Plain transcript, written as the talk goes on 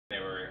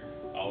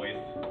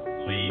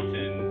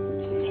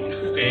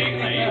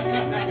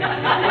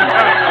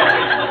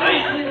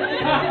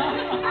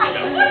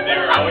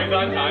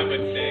on time but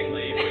staying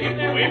late.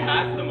 Way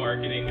past the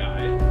marketing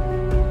guys.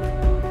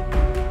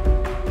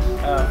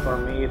 For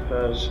me, it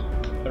was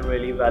a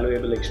really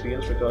valuable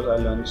experience because I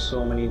learned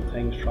so many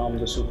things from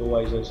the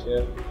supervisors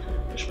here,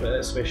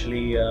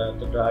 especially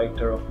the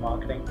director of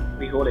marketing.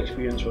 The whole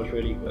experience was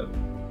really good.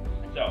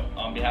 So,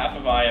 on behalf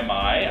of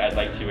IMI, I'd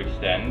like to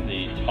extend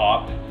the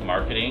top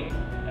marketing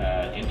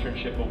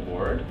internship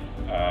award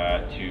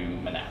to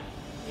Manat.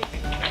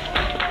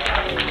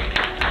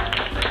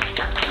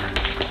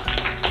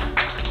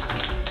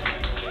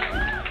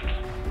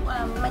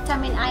 My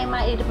time in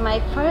IMI is my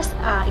first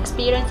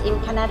experience in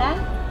Canada,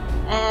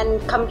 and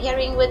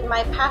comparing with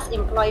my past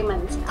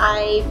employment,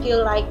 I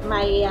feel like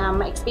my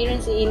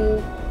experience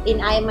in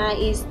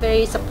IMI is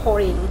very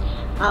supporting,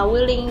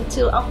 willing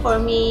to offer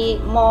me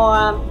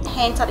more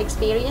hands-on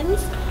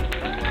experience.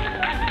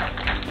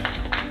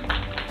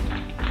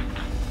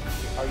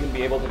 Are you going to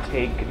be able to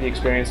take the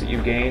experience that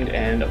you've gained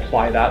and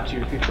apply that to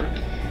your future?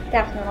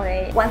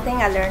 Definitely. One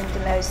thing I learned the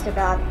most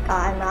about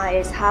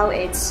IMI is how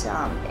it's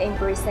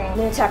embracing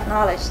new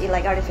technology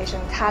like artificial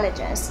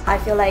intelligence. I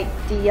feel like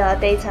the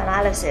data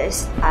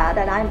analysis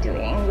that I'm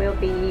doing will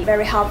be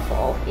very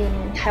helpful in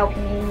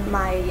helping me in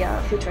my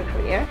future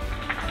career.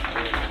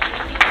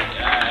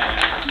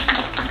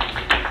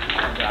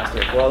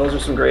 Fantastic. Well, those are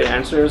some great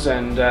answers,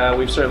 and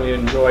we've certainly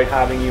enjoyed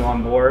having you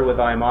on board with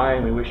IMI,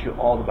 and we wish you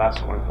all the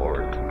best going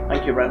forward.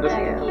 Thank you, Brenda.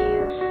 Thank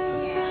you.